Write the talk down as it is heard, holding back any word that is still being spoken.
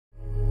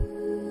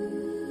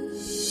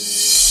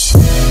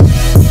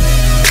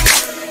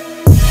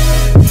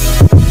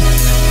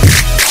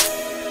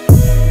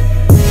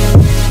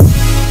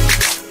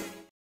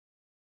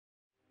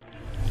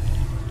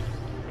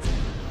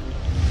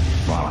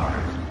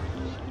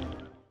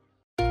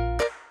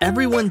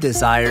Everyone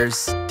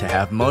desires to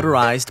have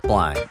motorized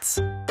blinds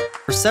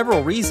for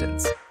several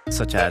reasons,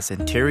 such as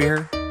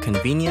interior,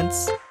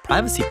 convenience,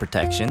 privacy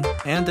protection,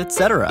 and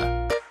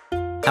etc.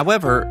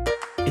 However,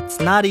 it's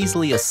not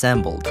easily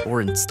assembled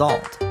or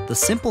installed. The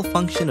simple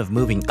function of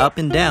moving up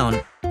and down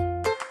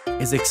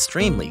is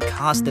extremely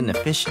cost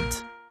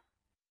inefficient.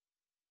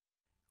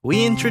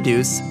 We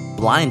introduce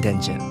Blind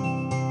Engine.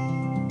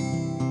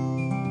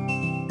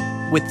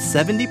 With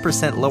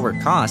 70% lower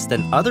cost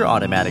than other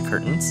automatic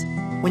curtains,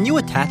 when you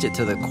attach it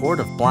to the cord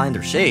of blind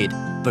or shade,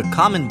 the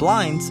common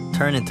blinds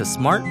turn into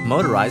smart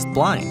motorized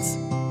blinds.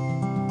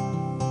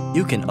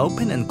 You can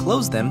open and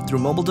close them through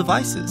mobile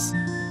devices.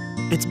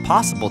 It's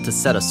possible to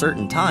set a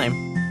certain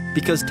time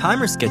because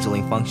timer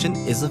scheduling function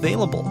is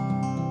available.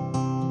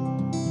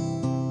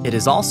 It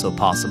is also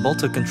possible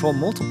to control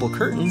multiple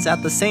curtains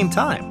at the same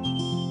time.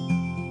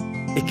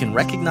 It can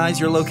recognize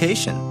your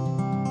location,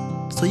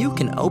 so you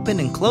can open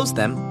and close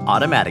them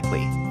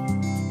automatically.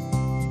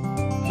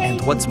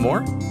 And what's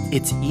more,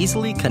 it's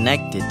easily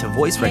connected to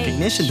voice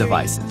recognition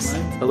devices.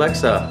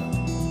 Alexa,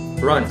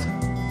 front,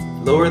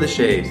 lower the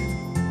shade.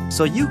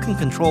 So you can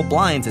control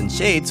blinds and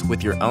shades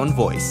with your own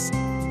voice.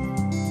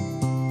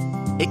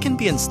 It can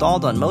be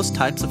installed on most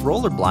types of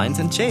roller blinds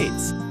and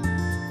shades.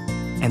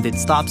 And it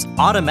stops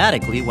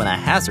automatically when a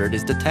hazard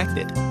is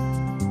detected.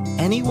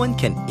 Anyone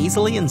can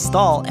easily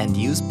install and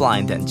use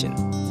Blind Engine.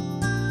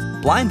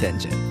 Blind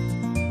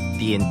Engine.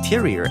 The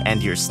interior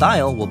and your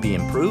style will be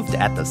improved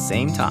at the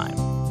same time.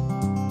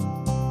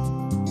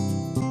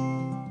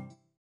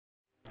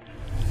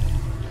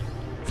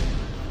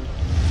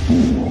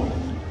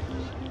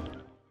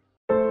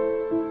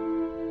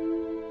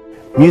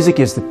 Music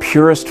is the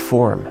purest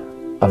form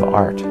of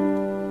art.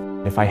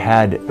 If I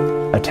had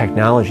a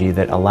technology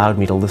that allowed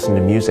me to listen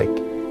to music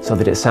so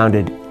that it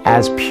sounded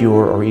as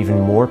pure or even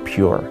more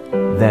pure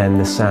than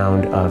the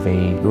sound of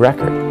a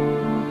record,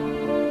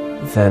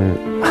 then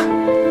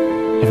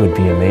it would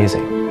be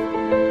amazing.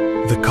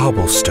 The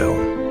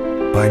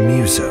Cobblestone by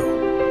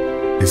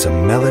Muso is a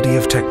melody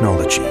of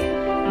technology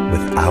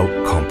without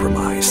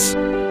compromise.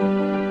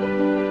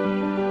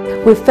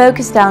 We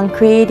focused on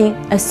creating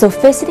a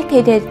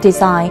sophisticated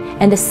design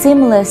and a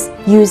seamless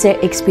user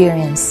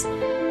experience.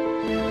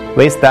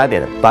 We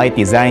started by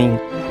designing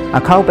a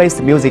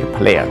cloud-based music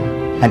player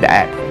and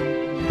app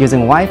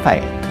using Wi-Fi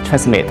to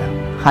transmit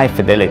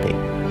high-fidelity,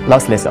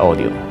 lossless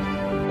audio.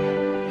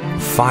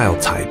 File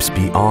types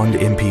beyond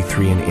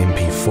MP3 and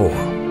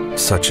MP4,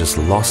 such as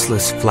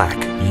lossless FLAC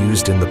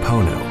used in the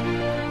Pono,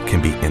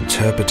 can be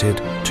interpreted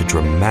to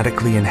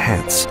dramatically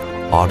enhance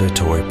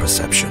auditory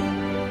perception.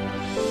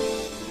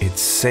 It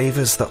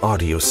savors the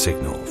audio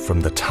signal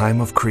from the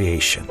time of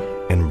creation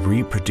and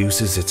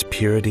reproduces its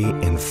purity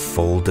in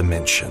full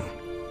dimension.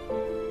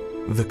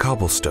 The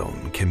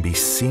Cobblestone can be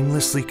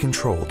seamlessly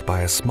controlled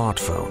by a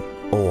smartphone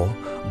or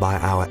by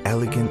our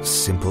elegant,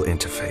 simple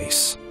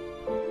interface.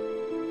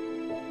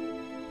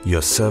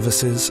 Your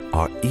services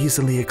are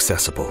easily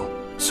accessible,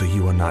 so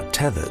you are not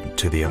tethered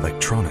to the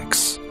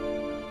electronics.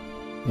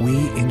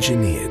 We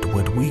engineered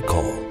what we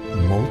call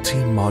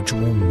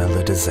multi-module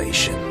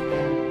melodization,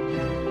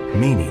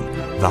 meaning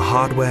the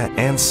hardware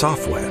and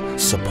software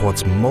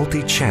supports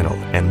multi-channel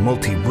and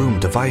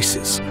multi-room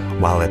devices,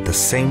 while at the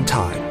same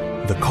time,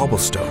 the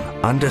Cobblestone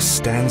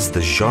understands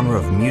the genre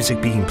of music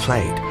being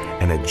played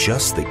and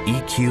adjusts the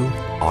EQ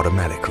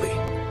automatically.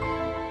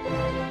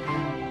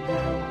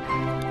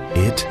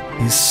 It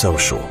is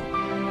social.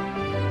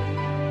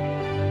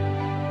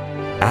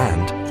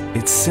 And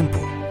it's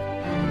simple.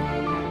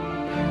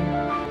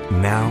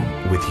 Now,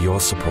 with your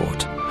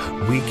support,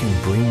 we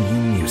can bring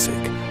you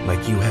music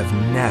like you have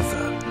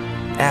never,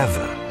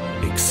 ever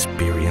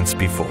experienced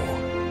before.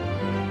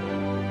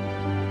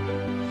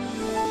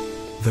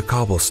 The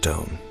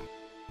Cobblestone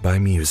by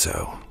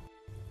Muso.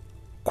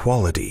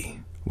 Quality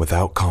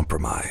without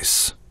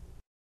compromise.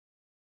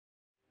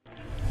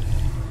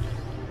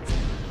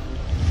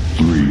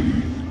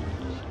 3.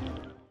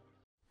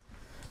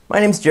 My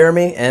name's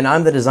Jeremy, and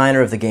I'm the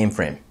designer of the game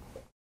frame.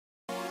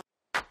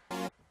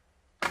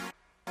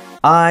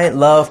 I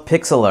love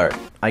pixel art.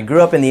 I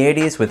grew up in the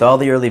 80s with all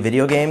the early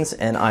video games,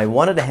 and I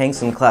wanted to hang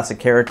some classic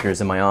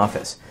characters in my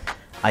office.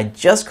 I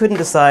just couldn't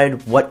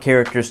decide what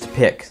characters to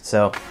pick,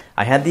 so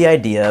I had the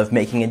idea of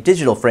making a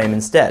digital frame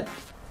instead.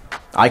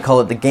 I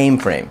call it the game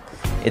frame.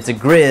 It's a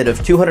grid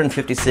of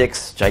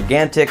 256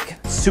 gigantic,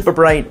 super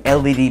bright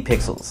LED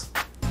pixels.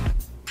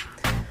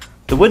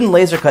 The wooden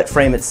laser cut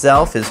frame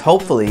itself is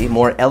hopefully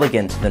more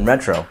elegant than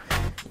retro.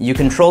 You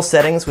control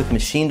settings with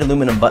machined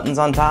aluminum buttons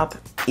on top.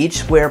 Each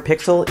square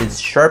pixel is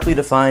sharply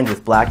defined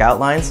with black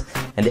outlines,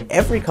 and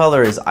every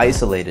color is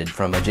isolated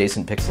from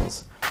adjacent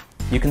pixels.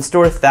 You can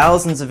store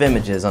thousands of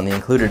images on the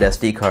included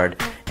SD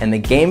card, and the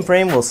game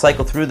frame will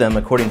cycle through them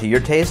according to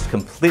your taste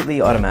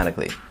completely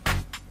automatically.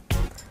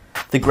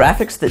 The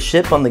graphics that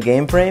ship on the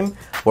game frame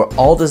were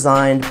all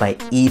designed by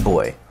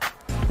eBoy.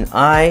 And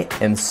I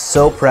am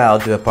so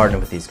proud to have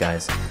partnered with these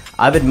guys.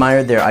 I've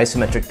admired their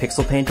isometric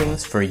pixel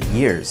paintings for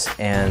years,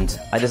 and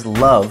I just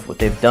love what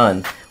they've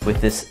done with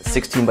this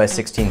 16 by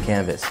 16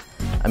 canvas.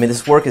 I mean,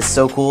 this work is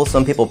so cool,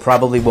 some people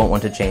probably won't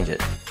want to change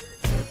it.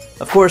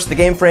 Of course, the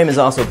game frame is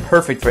also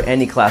perfect for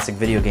any classic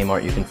video game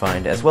art you can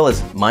find, as well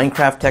as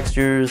Minecraft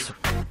textures,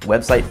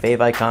 website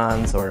fave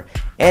icons, or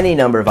any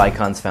number of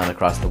icons found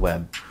across the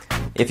web.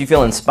 If you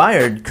feel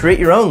inspired, create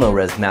your own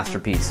low-res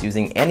masterpiece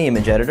using any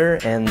image editor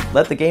and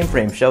let the game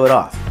frame show it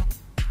off.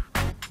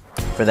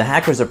 For the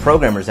hackers or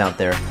programmers out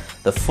there,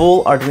 the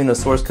full Arduino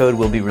source code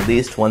will be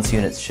released once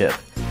units ship.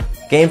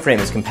 GameFrame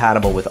is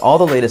compatible with all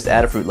the latest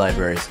Adafruit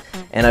libraries,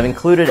 and I've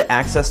included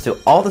access to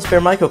all the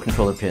spare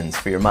microcontroller pins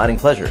for your modding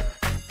pleasure.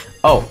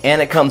 Oh,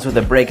 and it comes with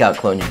a breakout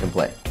clone you can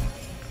play.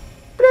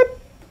 Bloop,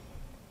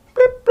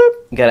 bloop, bloop.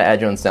 You gotta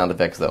add your own sound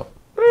effects though.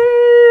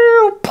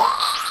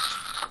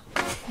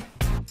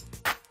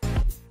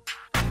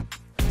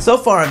 So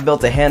far I've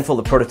built a handful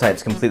of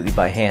prototypes completely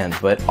by hand,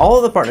 but all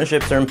of the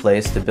partnerships are in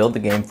place to build the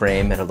game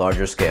frame at a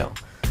larger scale.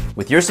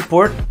 With your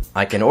support,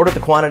 I can order the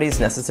quantities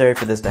necessary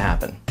for this to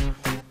happen.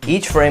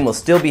 Each frame will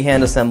still be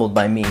hand assembled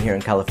by me here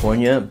in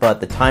California,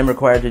 but the time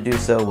required to do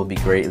so will be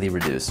greatly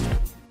reduced.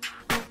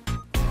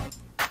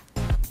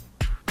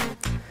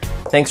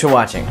 Thanks for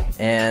watching,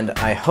 and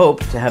I hope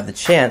to have the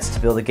chance to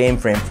build a game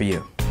frame for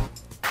you.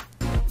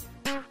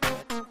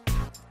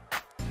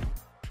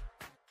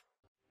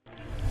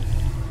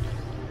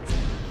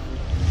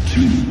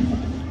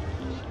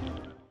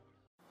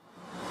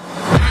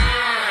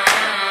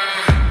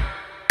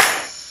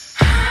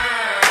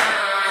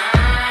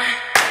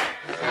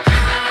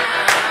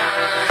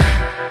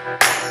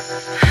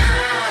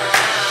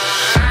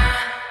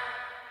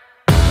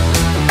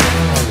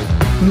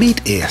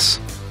 Meet Ace,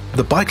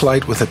 the bike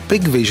light with a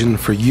big vision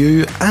for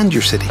you and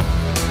your city.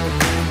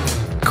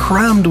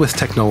 Crammed with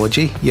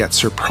technology, yet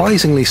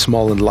surprisingly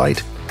small and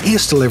light,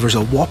 Ace delivers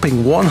a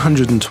whopping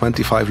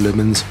 125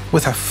 lumens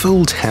with a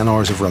full 10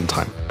 hours of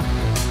runtime.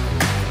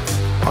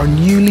 Our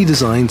newly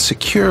designed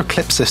secure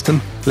clip system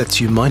lets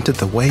you mount it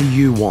the way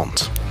you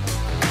want.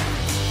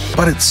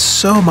 But it's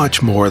so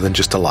much more than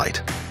just a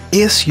light.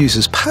 Ace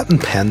uses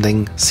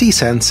patent-pending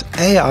C-Sense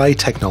AI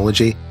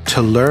technology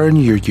to learn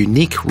your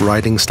unique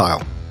riding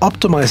style,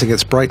 optimizing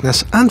its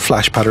brightness and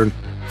flash pattern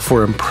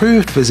for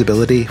improved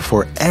visibility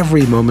for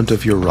every moment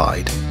of your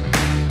ride.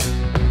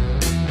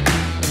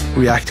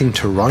 Reacting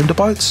to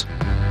roundabouts,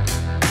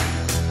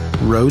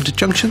 road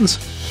junctions,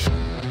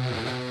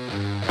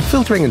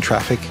 filtering in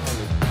traffic,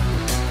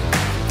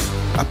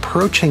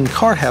 approaching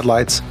car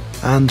headlights,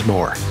 and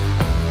more.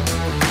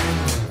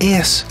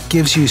 Ace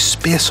gives you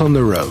space on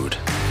the road.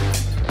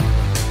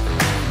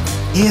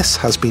 Ace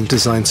has been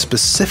designed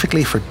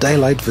specifically for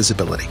daylight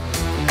visibility.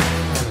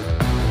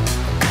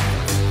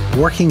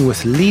 Working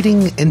with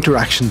leading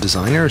interaction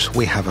designers,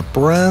 we have a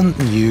brand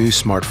new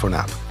smartphone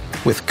app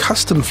with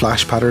custom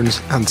flash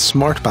patterns and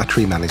smart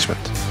battery management.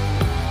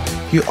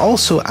 You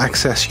also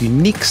access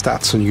unique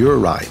stats on your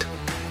ride.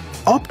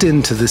 Opt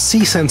into the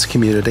C-Sense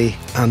community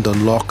and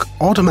unlock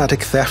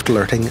automatic theft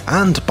alerting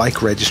and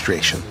bike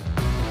registration.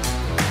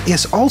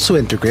 Ace also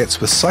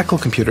integrates with cycle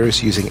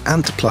computers using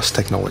Ant Plus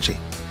technology.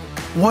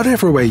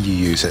 Whatever way you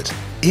use it,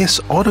 Ace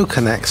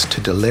auto-connects to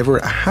deliver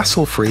a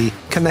hassle-free,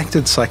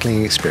 connected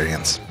cycling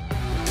experience.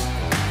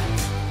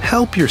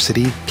 Help your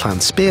city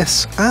plan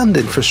space and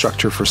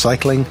infrastructure for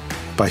cycling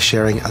by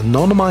sharing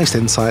anonymized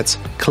insights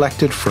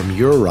collected from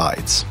your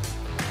rides.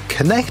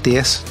 Connect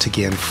Ace to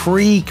gain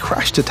free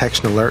crash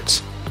detection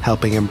alerts,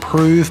 helping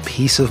improve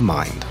peace of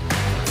mind.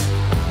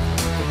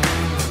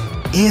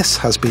 Ace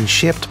has been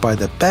shaped by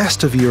the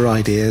best of your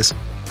ideas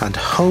and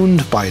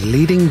honed by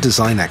leading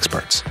design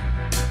experts.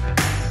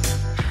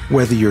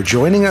 Whether you're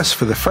joining us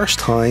for the first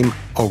time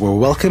or we're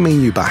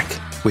welcoming you back,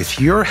 with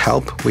your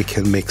help we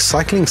can make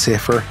cycling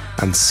safer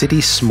and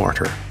cities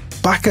smarter.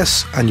 Back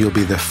us and you'll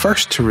be the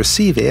first to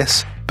receive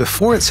Ace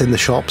before it's in the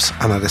shops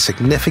and at a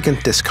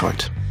significant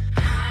discount.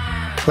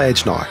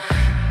 Pledge now.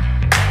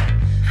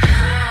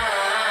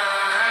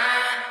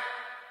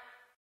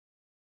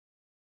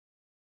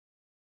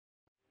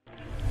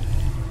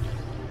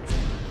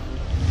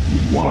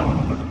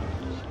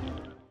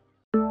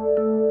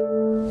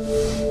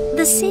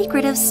 The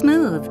secret of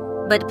smooth,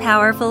 but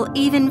powerful,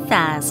 even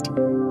fast.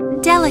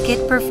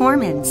 Delicate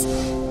performance.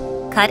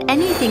 Cut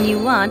anything you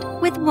want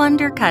with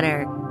Wonder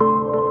Cutter.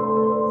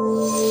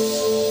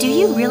 Do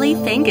you really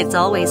think it's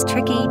always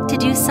tricky to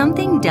do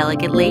something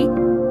delicately?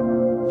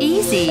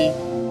 Easy,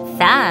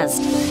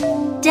 fast,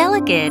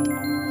 delicate.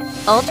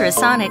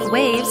 Ultrasonic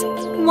waves,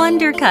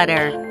 Wonder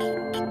Cutter.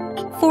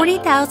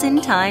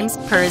 40,000 times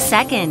per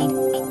second.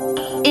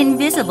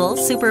 Invisible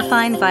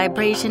superfine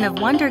vibration of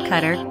Wonder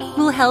Cutter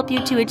will help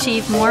you to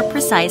achieve more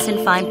precise and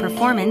fine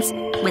performance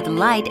with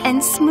light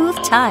and smooth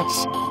touch.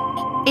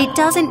 It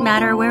doesn't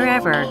matter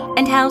wherever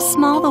and how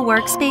small the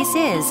workspace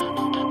is.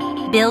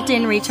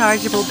 Built-in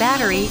rechargeable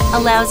battery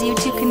allows you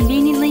to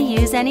conveniently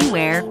use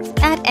anywhere,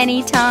 at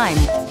any time.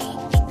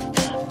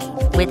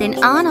 With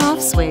an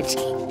on-off switch,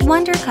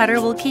 Wonder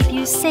Cutter will keep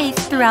you safe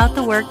throughout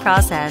the work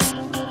process.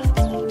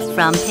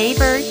 From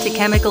paper to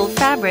chemical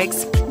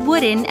fabrics,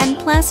 wooden and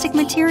plastic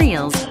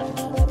materials.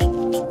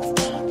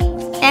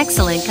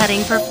 Excellent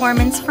cutting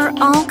performance for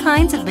all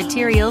kinds of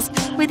materials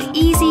with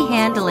easy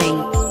handling.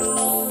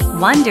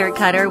 Wonder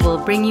Cutter will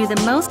bring you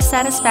the most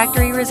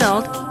satisfactory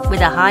result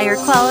with a higher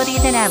quality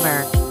than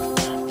ever.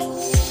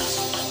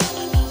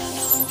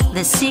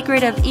 The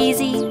secret of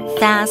easy,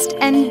 fast,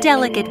 and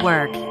delicate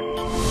work.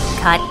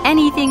 Cut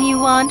anything you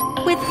want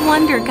with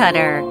Wonder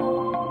Cutter.